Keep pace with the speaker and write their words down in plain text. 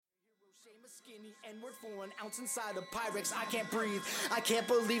Skinny N-word for an ounce inside a Pyrex. I can't breathe. I can't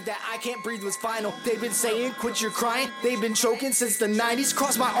believe that I can't breathe was final. They've been saying quit your crying. They've been choking since the 90s.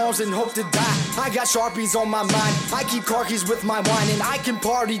 Cross my arms and hope to die. I got Sharpies on my mind. I keep car keys with my wine and I can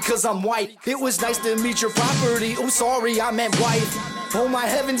party cause I'm white. It was nice to meet your property. Oh sorry, I meant wife. Oh my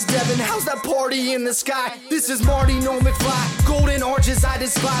heavens, Devin, how's that party in the sky? This is Marty, no McFly. Golden arches I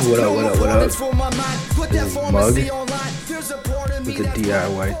despise. What up? For my mind. Put that pharmacy online. There's a part of me with the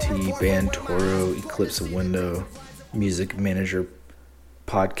DIYT Band Toro Eclipse Window Music Manager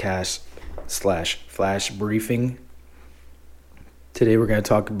podcast / flash briefing. Today we're going to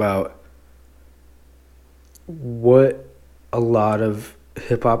talk about what a lot of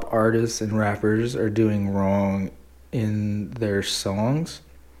hip hop artists and rappers are doing wrong in their songs,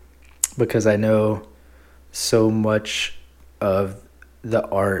 because I know so much of the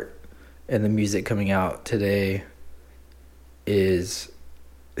art and the music coming out today is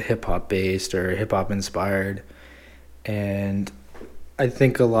hip hop based or hip hop inspired, and I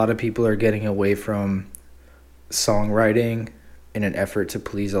think a lot of people are getting away from songwriting in an effort to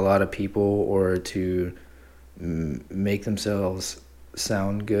please a lot of people or to make themselves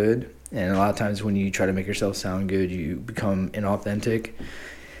sound good. And a lot of times when you try to make yourself sound good, you become inauthentic.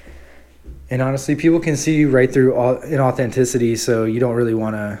 And honestly, people can see right through inauthenticity, so you don't really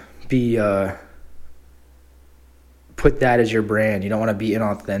want to be put that as your brand. You don't want to be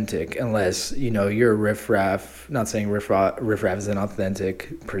inauthentic unless, you know, you're a riffraff. Not saying riffraff is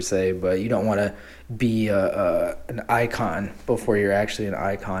inauthentic per se, but you don't want to be an icon before you're actually an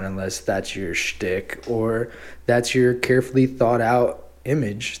icon, unless that's your shtick or that's your carefully thought out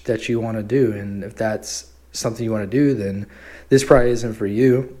image that you want to do. And if that's something you want to do, then this probably isn't for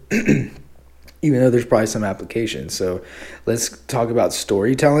you. Even though there's probably some applications. So let's talk about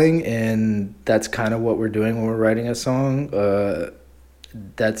storytelling, and that's kind of what we're doing when we're writing a song.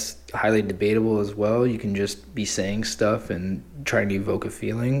 That's highly debatable as well. You can just be saying stuff and trying to evoke a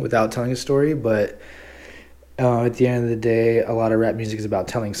feeling without telling a story, but at the end of the day, a lot of rap music is about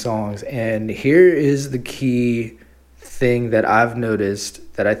telling songs. And here is the key thing that I've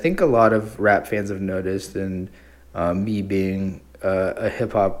noticed, that I think a lot of rap fans have noticed, and me being a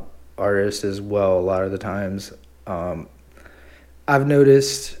hip-hop artist as well, a lot of the times I've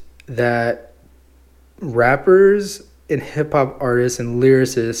noticed that rappers and hip-hop artists and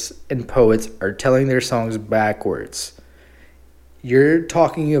lyricists and poets are telling their songs backwards. You're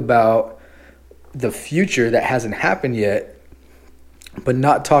talking about the future that hasn't happened yet, but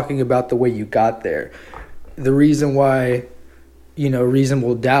not talking about the way you got there. The reason why,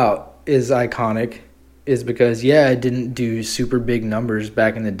 Reasonable Doubt is iconic is because, it didn't do super big numbers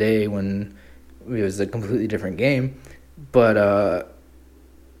back in the day when it was a completely different game. But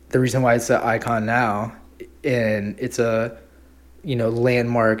the reason why it's an icon now and it's a,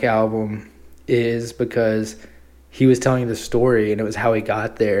 landmark album is because he was telling the story and it was how he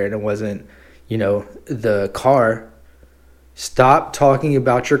got there, and it wasn't, the car. Stop talking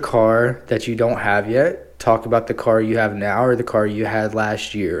about your car that you don't have yet. Talk about the car you have now, or the car you had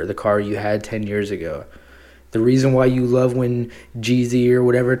last year, or the car you had 10 years ago. The reason why you love when Jeezy or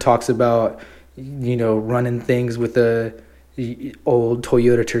whatever talks about, running things with a old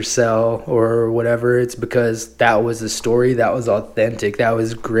Toyota Tercel or whatever, it's because that was a story, that was authentic, that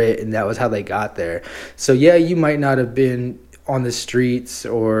was grit, and that was how they got there. So you might not have been on the streets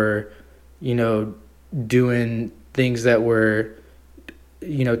or, doing things that were,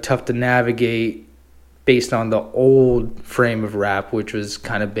 tough to navigate based on the old frame of rap, which was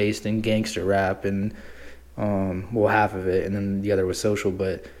kind of based in gangster rap and half of it, and then the other was social.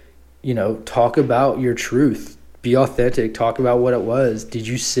 But talk about your truth, be authentic, talk about what it was. Did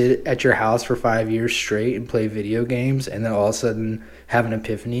you sit at your house for 5 years straight and play video games, and then all of a sudden have an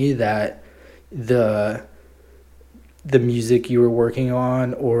epiphany that the music you were working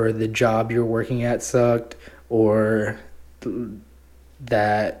on or the job you were working at sucked, or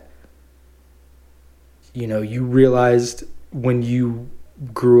that you realized when you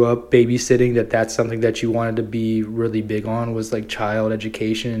grew up babysitting that that's something that you wanted to be really big on, was like child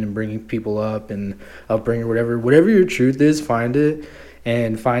education and bringing people up and upbringing, whatever your truth is, find it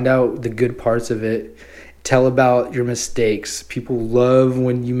and find out the good parts of it. Tell about your mistakes. People love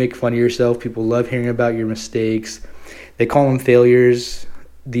when you make fun of yourself. People love hearing about your mistakes. They call them failures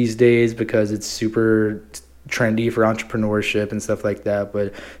these days because it's super trendy for entrepreneurship and stuff like that.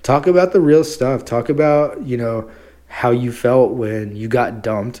 But talk about the real stuff. Talk about, how you felt when you got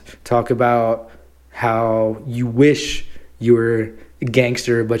dumped. Talk about how you wish you were a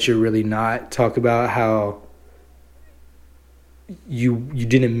gangster, but you're really not. Talk about how you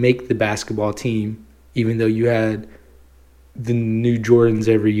didn't make the basketball team, even though you had the new Jordans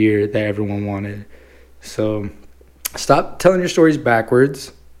every year that everyone wanted. So stop telling your stories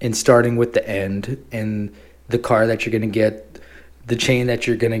backwards and starting with the end and the car that you're going to get, the chain that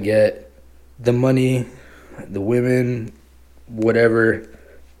you're going to get, the money, the women, whatever,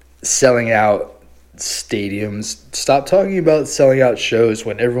 selling out stadiums. Stop talking about selling out shows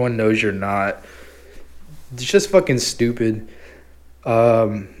when everyone knows you're not. It's just fucking stupid.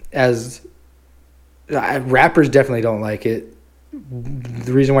 Rappers definitely don't like it.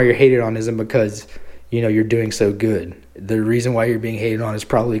 The reason why you're hated on isn't because, you know, you're doing so good. The reason why you're being hated on is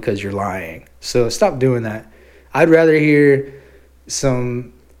probably because you're lying. So stop doing that. I'd rather hear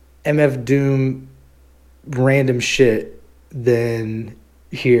some MF Doom random shit than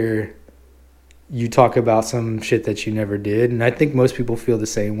hear you talk about some shit that you never did. And I think most people feel the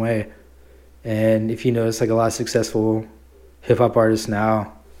same way. And if you notice, like, a lot of successful hip-hop artists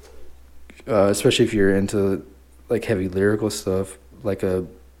now, especially if you're into, like, heavy lyrical stuff, like a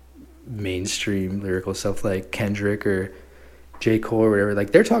mainstream lyrical stuff like Kendrick or J. Cole or whatever,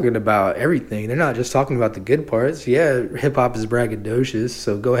 like, they're talking about everything. They're not just talking about the good parts. Yeah, hip-hop is braggadocious,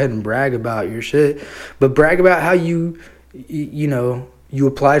 so go ahead and brag about your shit. But brag about how you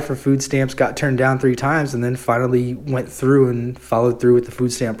applied for food stamps, got turned down 3 times, and then finally went through and followed through with the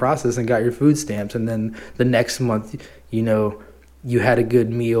food stamp process and got your food stamps. And then the next month, you know, you had a good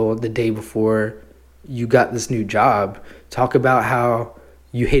meal the day before you got this new job. Talk about how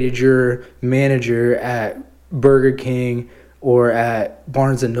you hated your manager at Burger King or at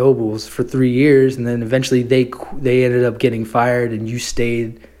Barnes & Noble's for 3 years, and then eventually they ended up getting fired, and you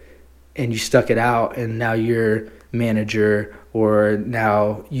stayed and you stuck it out, and now you're manager, or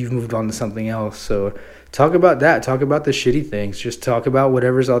now you've moved on to something else. So talk about that. Talk about the shitty things. Just talk about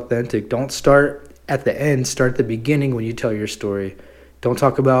whatever's authentic. Don't start at the end. Start at the beginning when you tell your story. Don't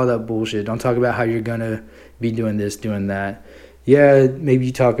talk about all that bullshit. Don't talk about how you're gonna be doing this, doing that. Yeah, maybe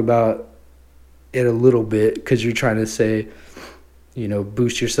you talk about it a little bit because you're trying to say, you know,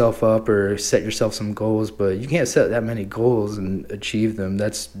 boost yourself up or set yourself some goals, but you can't set that many goals and achieve them.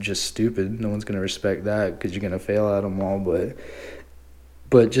 That's just stupid. No one's going to respect that because you're going to fail at them all.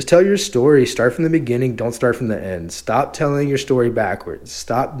 But just tell your story. Start from the beginning. Don't start from the end. Stop telling your story backwards.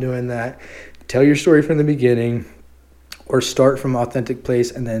 Stop doing that. Tell your story from the beginning, or start from an authentic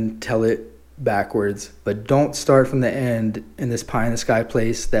place and then tell it backwards. But don't start from the end in this pie in the sky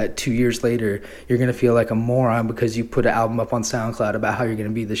place that 2 years later you're gonna feel like a moron because you put an album up on SoundCloud about how you're gonna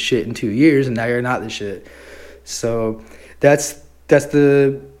be the shit in 2 years and now you're not the shit. So that's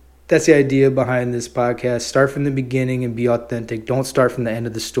the idea behind this podcast. Start from the beginning and be authentic. Don't start from the end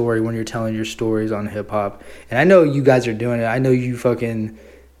of the story when you're telling your stories on hip hop. And I know you guys are doing it. I know you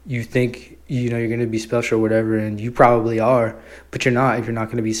think, you know, you're going to be special or whatever, and you probably are, but you're not if you're not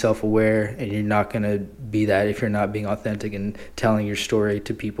going to be self-aware, and you're not going to be that if you're not being authentic and telling your story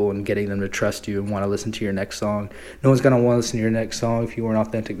to people and getting them to trust you and want to listen to your next song. No one's going to want to listen to your next song if you weren't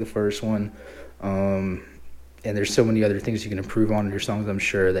authentic the first one. And there's so many other things you can improve on in your songs, I'm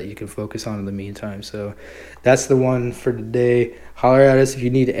sure, that you can focus on in the meantime. So that's the one for today. Holler at us if you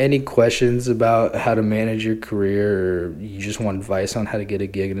need any questions about how to manage your career, or you just want advice on how to get a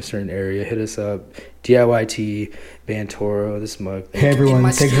gig in a certain area. Hit us up. DIYT, Bantoro, this mug. Hey everyone,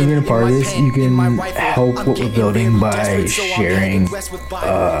 thanks for being a part of this. You can help what we're building by sharing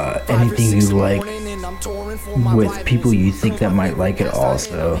anything you like with people you think that might like it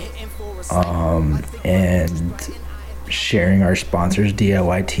also. And sharing our sponsors,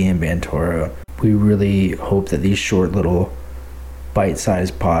 DIYT and Bantoro. We really hope that these short little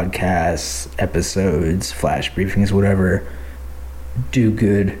bite-sized podcasts, episodes, flash briefings, whatever, do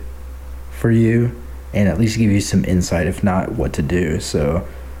good for you and at least give you some insight, if not what to do. So,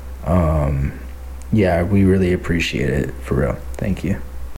 yeah, we really appreciate it, for real. Thank you.